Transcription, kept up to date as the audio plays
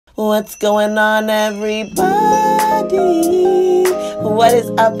What's going on, everybody? What is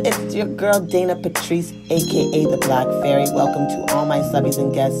up? It's your girl Dana Patrice, aka the Black Fairy. Welcome to all my subbies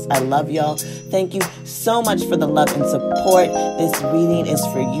and guests. I love y'all. Thank you so much for the love and support. This reading is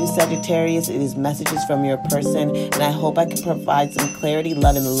for you, Sagittarius. It is messages from your person, and I hope I can provide some clarity,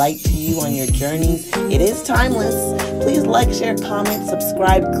 love, and light to you on your journeys. It is timeless. Please like, share, comment,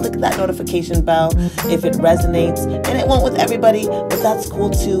 subscribe, click that notification bell if it resonates. And it won't with everybody, but that's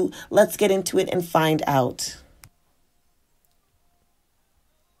cool too. Let's get into it and find out.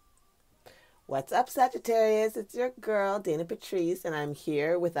 What's up, Sagittarius? It's your girl, Dana Patrice, and I'm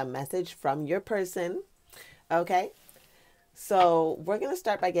here with a message from your person. Okay? So we're going to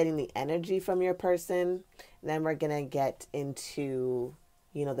start by getting the energy from your person. Then we're going to get into,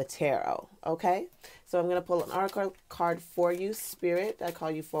 the tarot. Okay? So I'm going to pull an oracle card for you, Spirit. I call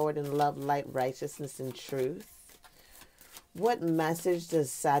you forward in love, light, righteousness, and truth. What message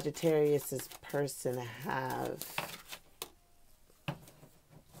does Sagittarius's person have?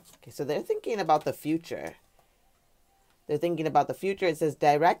 Okay, so they're thinking about the future. They're thinking about the future. It says,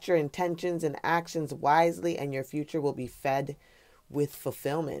 direct your intentions and actions wisely, and your future will be fed with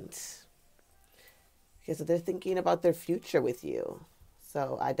fulfillment. Okay, so they're thinking about their future with you.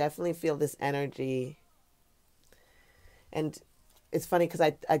 So I definitely feel this energy. And it's funny because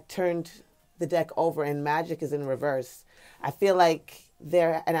I turned the deck over and magic is in reverse. I feel like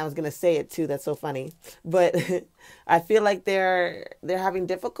and I was going to say it too, that's so funny, but I feel like they're having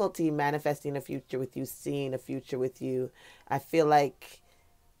difficulty manifesting a future with you, seeing a future with you. I feel like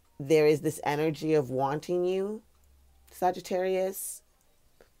there is this energy of wanting you, Sagittarius,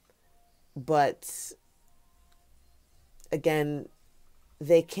 but again,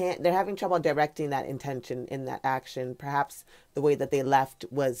 they're having trouble directing that intention in that action. Perhaps the way that they left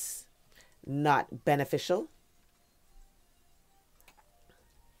was not beneficial.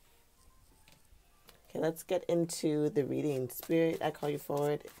 Okay, let's get into the reading. Spirit, I call you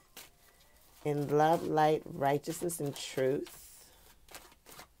forward in love, light, righteousness, and truth.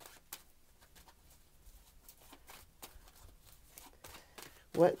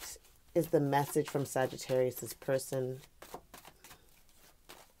 What is the message from Sagittarius's person?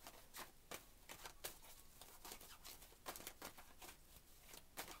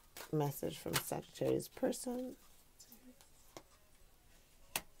 Message from Sagittarius person.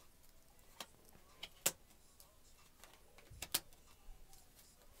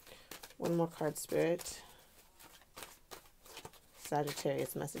 One more card, Spirit.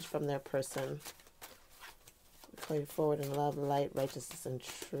 Sagittarius, message from their person. Call you forward in love, light, righteousness, and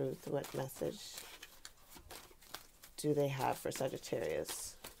truth. What message do they have for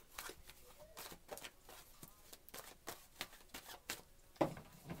Sagittarius?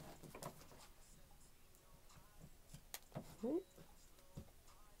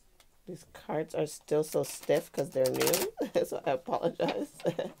 These cards are still so stiff because they're new, so I apologize.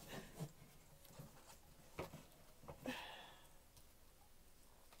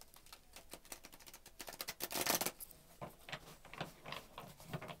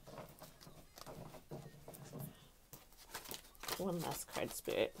 One last card,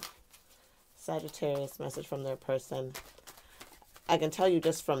 Spirit. Sagittarius, message from their person. I can tell you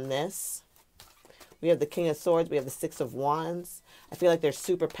just from this, we have the King of Swords, we have the Six of Wands. I feel like they're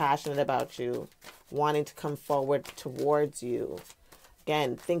super passionate about you, wanting to come forward towards you.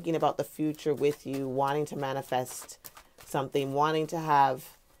 Again, thinking about the future with you, wanting to manifest something, wanting to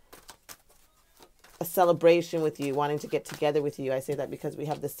have a celebration with you, wanting to get together with you. I say that because we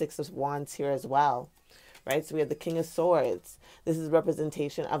have the Six of Wands here as well, right? So we have the King of Swords. This is a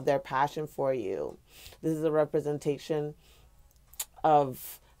representation of their passion for you. This is a representation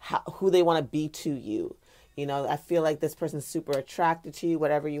of who they want to be to you. I feel like this person's super attracted to you.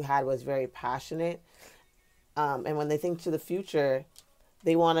 Whatever you had was very passionate. And when they think to the future,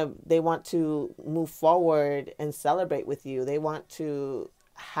 they want to move forward and celebrate with you. They want to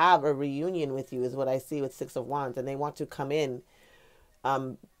have a reunion with you is what I see with Six of Wands. And they want to come in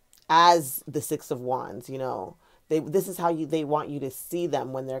as the Six of Wands, This is how they want you to see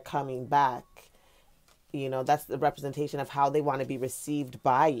them when they're coming back. That's the representation of how they want to be received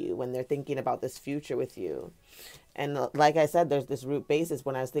by you when they're thinking about this future with you. And like I said, there's this root basis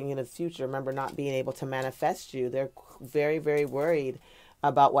when I was thinking of the future. Remember not being able to manifest you. They're very, very worried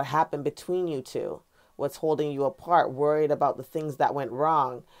about what happened between you two, what's holding you apart, worried about the things that went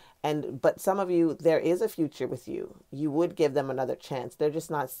wrong. But some of you, there is a future with you. You would give them another chance. They're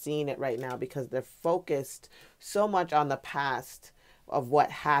just not seeing it right now because they're focused so much on the past of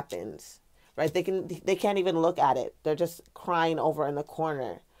what happened. Right? They can't even look at it. They're just crying over in the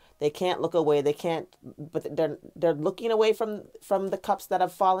corner. They can't look away. They can't, but they're looking away from the cups that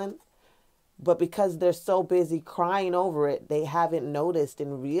have fallen. But because they're so busy crying over it, they haven't noticed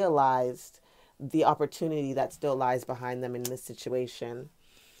and realized the opportunity that still lies behind them in this situation.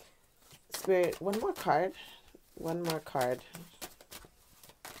 Spirit, one more card. One more card.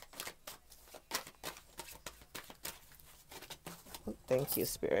 Thank you,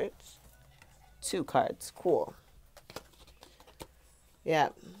 Spirit. 2 cards. Cool. Yeah.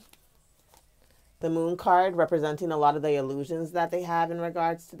 The Moon card representing a lot of the illusions that they have in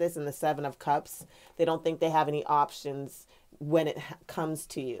regards to this, and the 7 of Cups. They don't think they have any options when it comes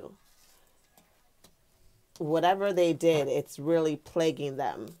to you. Whatever they did, it's really plaguing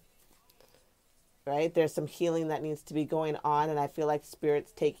them. Right? There's some healing that needs to be going on, and I feel like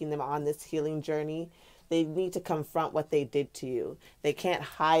Spirit's taking them on this healing journey. They need to confront what they did to you. They can't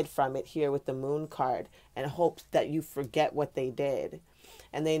hide from it here with the Moon card and hope that you forget what they did.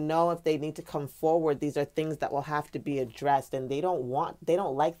 And they know if they need to come forward, these are things that will have to be addressed. And they don't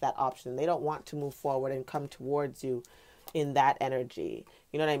like that option. They don't want to move forward and come towards you in that energy.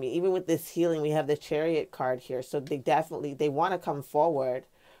 You know what I mean? Even with this healing, we have the Chariot card here. So they want to come forward,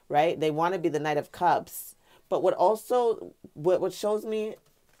 right? They want to be the Knight of Cups. But what shows me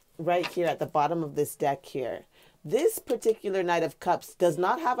right here at the bottom of this deck here, this particular Knight of Cups does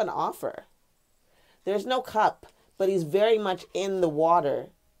not have an offer. There's no cup. But he's very much in the water,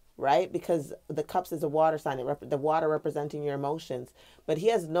 right? Because the cups is a water sign. The water representing your emotions. But he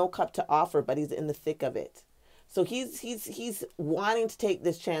has no cup to offer, but he's in the thick of it. So he's wanting to take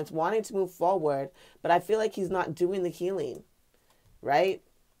this chance, wanting to move forward. But I feel like he's not doing the healing, right?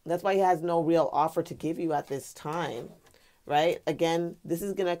 That's why he has no real offer to give you at this time, right? Again, this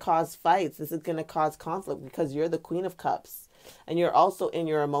is going to cause fights. This is going to cause conflict because you're the Queen of Cups. And you're also in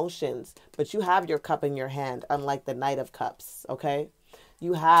your emotions, but you have your cup in your hand, unlike the Knight of Cups, okay?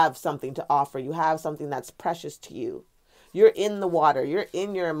 You have something to offer. You have something that's precious to you. You're in the water. You're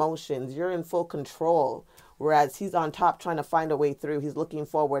in your emotions. You're in full control, whereas he's on top trying to find a way through. He's looking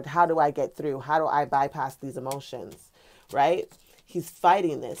forward. How do I get through? How do I bypass these emotions, right? He's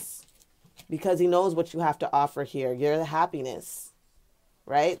fighting this because he knows what you have to offer here. You're the happiness,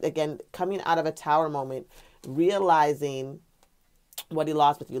 right? Again, coming out of a Tower moment, realizing what he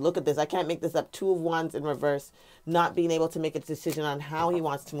lost with you. Look at this. I can't make this up. 2 of Wands in reverse, not being able to make a decision on how he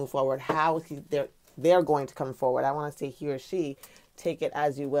wants to move forward, how they're going to come forward. I want to say he or she, take it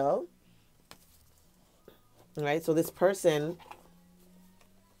as you will. All right. So this person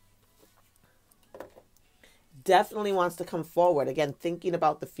definitely wants to come forward. Again, thinking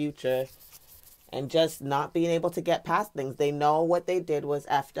about the future and just not being able to get past things. They know what they did was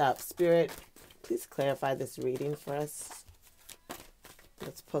effed up. Spirit, please clarify this reading for us.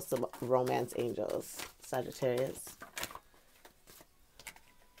 Let's put some romance angels. Sagittarius.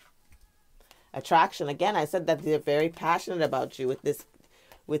 Attraction. Again, I said that they're very passionate about you with this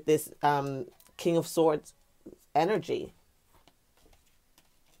King of Swords energy.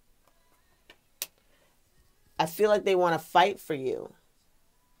 I feel like they want to fight for you.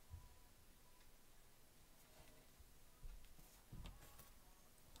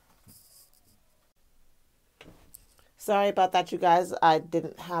 Sorry about that, you guys. I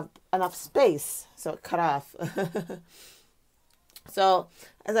didn't have enough space, so it cut off. So,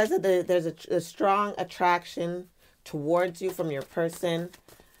 as I said, there's a strong attraction towards you from your person.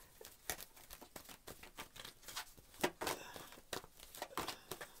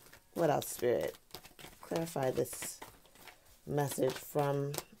 What else, Spirit? Clarify this message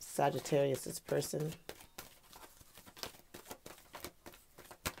from Sagittarius' person.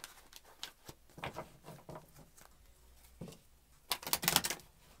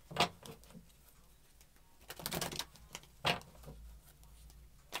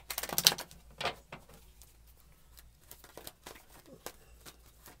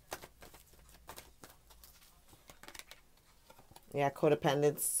 Yeah,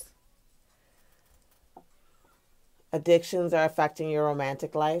 codependence. Addictions are affecting your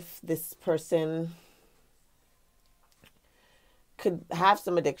romantic life. This person could have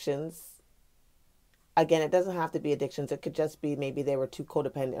some addictions. Again, it doesn't have to be addictions. It could just be maybe they were too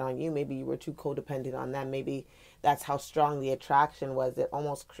codependent on you. Maybe you were too codependent on them. Maybe that's how strong the attraction was. It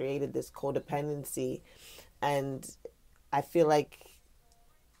almost created this codependency. And I feel like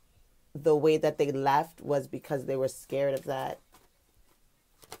the way that they left was because they were scared of that.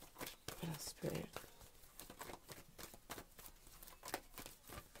 Spirit.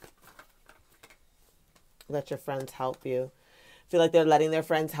 Let your friends help you. Feel like they're letting their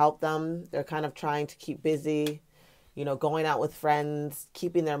friends help them. They're kind of trying to keep busy, you know, going out with friends,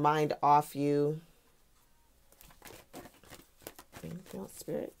 keeping their mind off you. Anything else,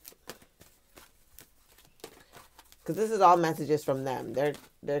 Spirit? Because this is all messages from them.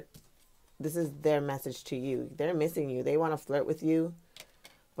 This is their message to you. They're missing you. They want to flirt with you,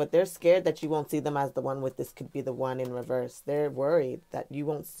 but they're scared that you won't see them as the one with this could be the one in reverse. They're worried that you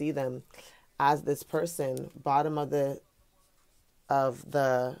won't see them as this person. Bottom of the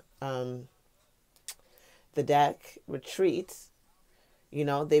deck, retreat. You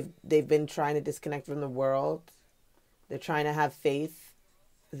know, they've been trying to disconnect from the world. They're trying to have faith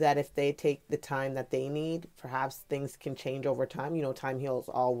that if they take the time that they need, perhaps things can change over time. You know, time heals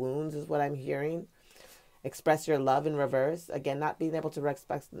all wounds is what I'm hearing. Express your love in reverse. Again, not being able to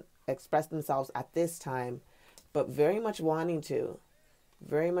express themselves at this time, but very much wanting to.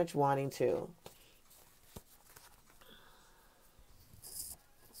 Very much wanting to.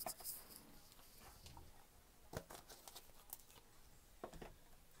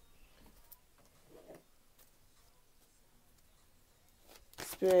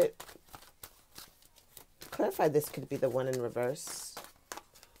 Spirit, clarify this could be the one in reverse.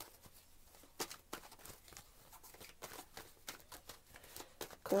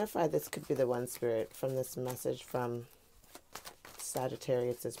 Clarify this could be the one, Spirit, from this message from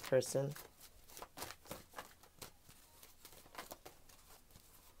Sagittarius' person.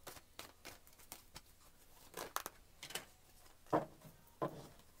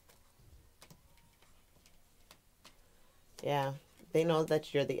 Yeah, they know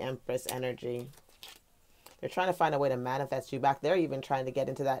that you're the Empress energy. They're trying to find a way to manifest you back. They're even trying to get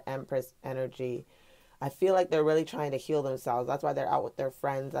into that Empress energy. I feel like they're really trying to heal themselves. That's why they're out with their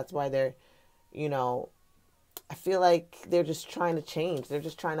friends. That's why they're, you know, I feel like they're just trying to change. They're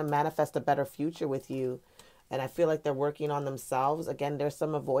just trying to manifest a better future with you. And I feel like they're working on themselves. Again, there's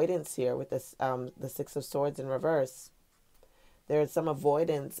some avoidance here with this, the Six of Swords in reverse. There's some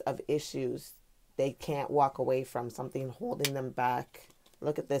avoidance of issues they can't walk away from, something holding them back.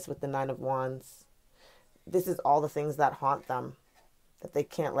 Look at this with the Nine of Wands. This is all the things that haunt them, that they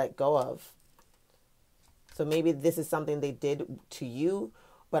can't let go of. So maybe this is something they did to you,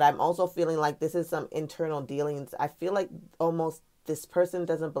 but I'm also feeling like this is some internal dealings. I feel like almost this person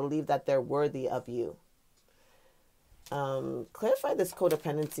doesn't believe that they're worthy of you. Clarify this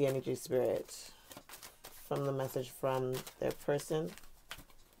codependency energy, Spirit, from the message from their person.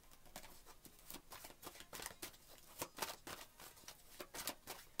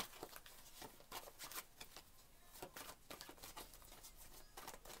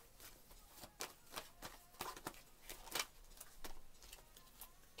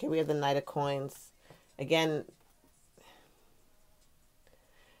 Okay, we have the Knight of Coins. Again,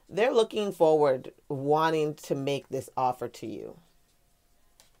 they're looking forward, wanting to make this offer to you.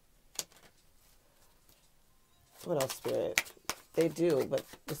 What else, Spirit? They do, but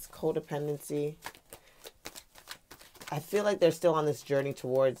this codependency, I feel like they're still on this journey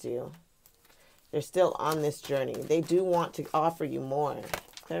towards you. They're still on this journey. They do want to offer you more.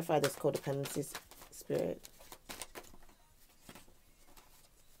 Clarify this codependency, Spirit.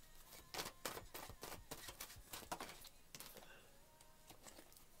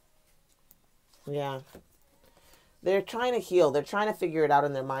 Yeah. They're trying to heal. They're trying to figure it out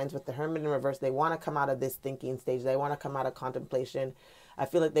in their minds with the Hermit in reverse. They want to come out of this thinking stage. They want to come out of contemplation. I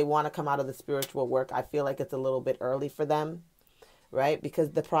feel like they want to come out of the spiritual work. I feel like it's a little bit early for them, right?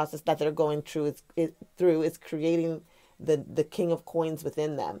 Because the process that they're going through is creating the King of Coins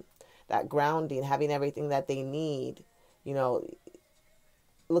within them. That grounding, having everything that they need. You know,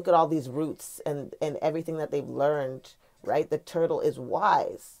 look at all these roots and everything that they've learned, right? The turtle is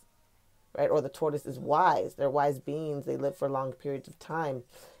wise. Right? Or the tortoise is wise. They're wise beings. They live for long periods of time.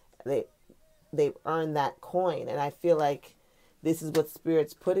 They've earned that coin. And I feel like this is what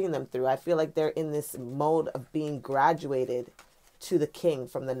Spirit's putting them through. I feel like they're in this mode of being graduated to the king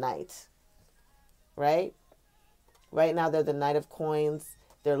from the knight. Right? Right now they're the Knight of Coins.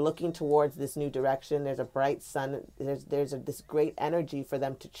 They're looking towards this new direction. There's a bright sun. There's this great energy for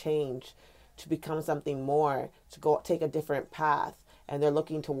them to change, to become something more, to go take a different path. And they're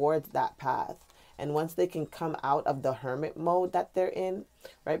looking towards that path. And once they can come out of the hermit mode that they're in,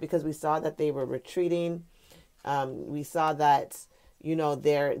 right? Because we saw that they were retreating. We saw that, you know,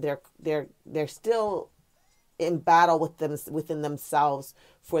 they're still in battle with them within themselves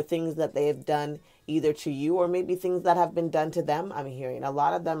for things that they have done either to you or maybe things that have been done to them. I'm hearing a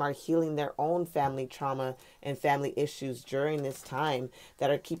lot of them are healing their own family trauma and family issues during this time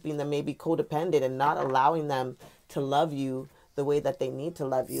that are keeping them maybe codependent and not allowing them to love you the way that they need to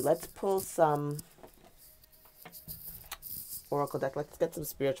love you. Let's pull some Oracle deck. Let's get some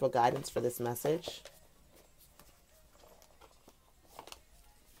spiritual guidance for this message.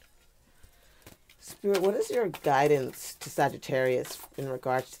 Spirit, what is your guidance to Sagittarius in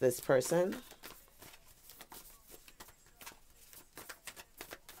regards to this person?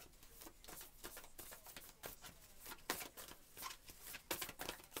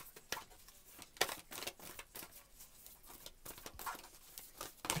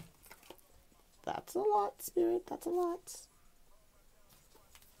 That's a lot, Spirit. That's a lot.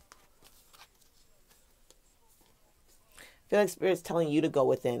 I feel like Spirit's telling you to go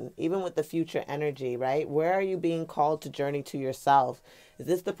within, even with the future energy, right? Where are you being called to journey to yourself? Is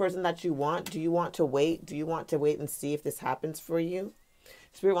this the person that you want? Do you want to wait? Do you want to wait and see if this happens for you?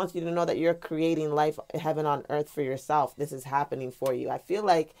 Spirit wants you to know that you're creating life, heaven on earth for yourself. This is happening for you. I feel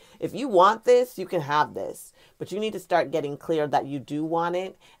like if you want this, you can have this. But you need to start getting clear that you do want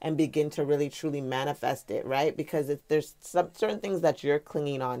it and begin to really, truly manifest it, right? Because there's some certain things that you're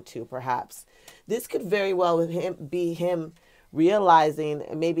clinging on to, perhaps. This could very well be him realizing,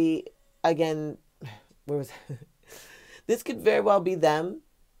 maybe, again, where was this could very well be them,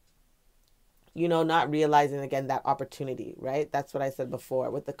 you know, not realizing again that opportunity, right? That's what I said before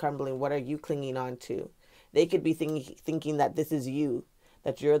with the crumbling. What are you clinging on to? They could be thinking that this is you,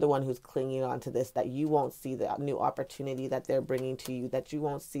 that you're the one who's clinging on to this, that you won't see the new opportunity that they're bringing to you, that you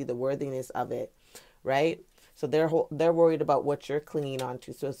won't see the worthiness of it, right? So they're worried about what you're clinging on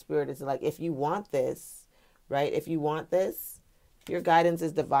to. So Spirit is like, if you want this, right? If you want this, your guidance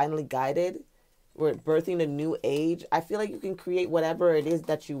is divinely guided. We're birthing a new age. I feel like you can create whatever it is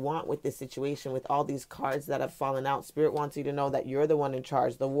that you want with this situation, with all these cards that have fallen out. Spirit wants you to know that you're the one in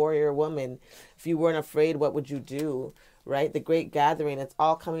charge, the warrior woman. If you weren't afraid, what would you do, right? The great gathering, it's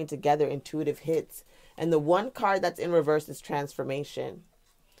all coming together, intuitive hits. And the one card that's in reverse is transformation.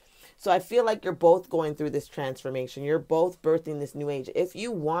 So I feel like you're both going through this transformation. You're both birthing this new age. If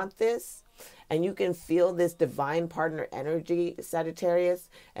you want this, and you can feel this divine partner energy, Sagittarius,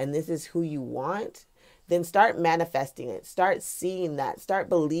 and this is who you want, then start manifesting it. Start seeing that. Start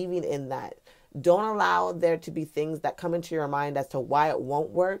believing in that. Don't allow there to be things that come into your mind as to why it won't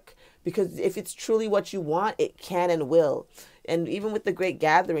work. Because if it's truly what you want, it can and will. And even with the great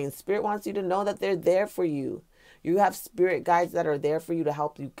gathering, Spirit wants you to know that they're there for you. You have spirit guides that are there for you to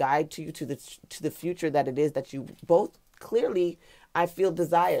help you, guide you to the future that it is that you both clearly, I feel,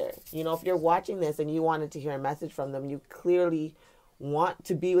 desire. You know, if you're watching this and you wanted to hear a message from them, you clearly want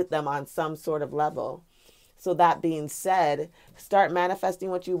to be with them on some sort of level. So that being said, start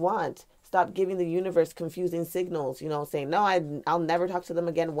manifesting what you want. Stop giving the universe confusing signals, you know, saying, no, I'll never talk to them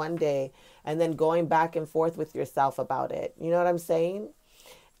again one day, and then going back and forth with yourself about it. You know what I'm saying?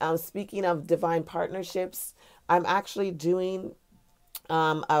 Speaking of divine partnerships, I'm actually doing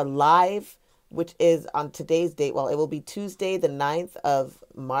a live, which is on today's date. Well, it will be Tuesday, the 9th of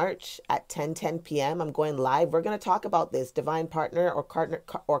March at 10:10 p.m. I'm going live. We're going to talk about this divine partner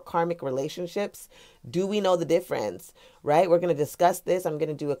or karmic relationships. Do we know the difference, right? We're going to discuss this. I'm going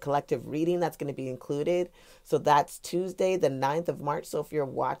to do a collective reading that's going to be included. So that's Tuesday, the 9th of March. So if you're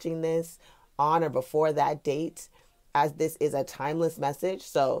watching this on or before that date, as this is a timeless message,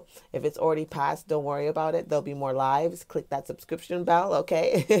 so if it's already passed, don't worry about it. There'll be more lives. Click that subscription bell,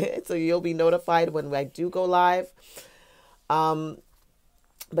 okay? So you'll be notified when I do go live.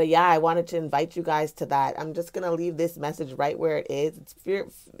 But yeah, I wanted to invite you guys to that. I'm just going to leave this message right where it is.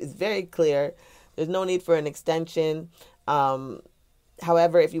 It's very clear. There's no need for an extension.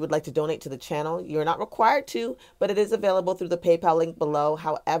 However, if you would like to donate to the channel, you're not required to, but it is available through the PayPal link below.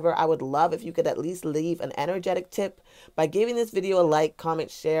 However, I would love if you could at least leave an energetic tip by giving this video a like,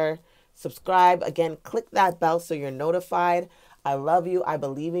 comment, share, subscribe. Again, click that bell so you're notified. I love you. I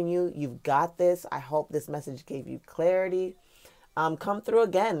believe in you. You've got this. I hope this message gave you clarity. Come through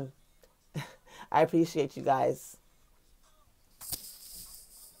again. I appreciate you guys.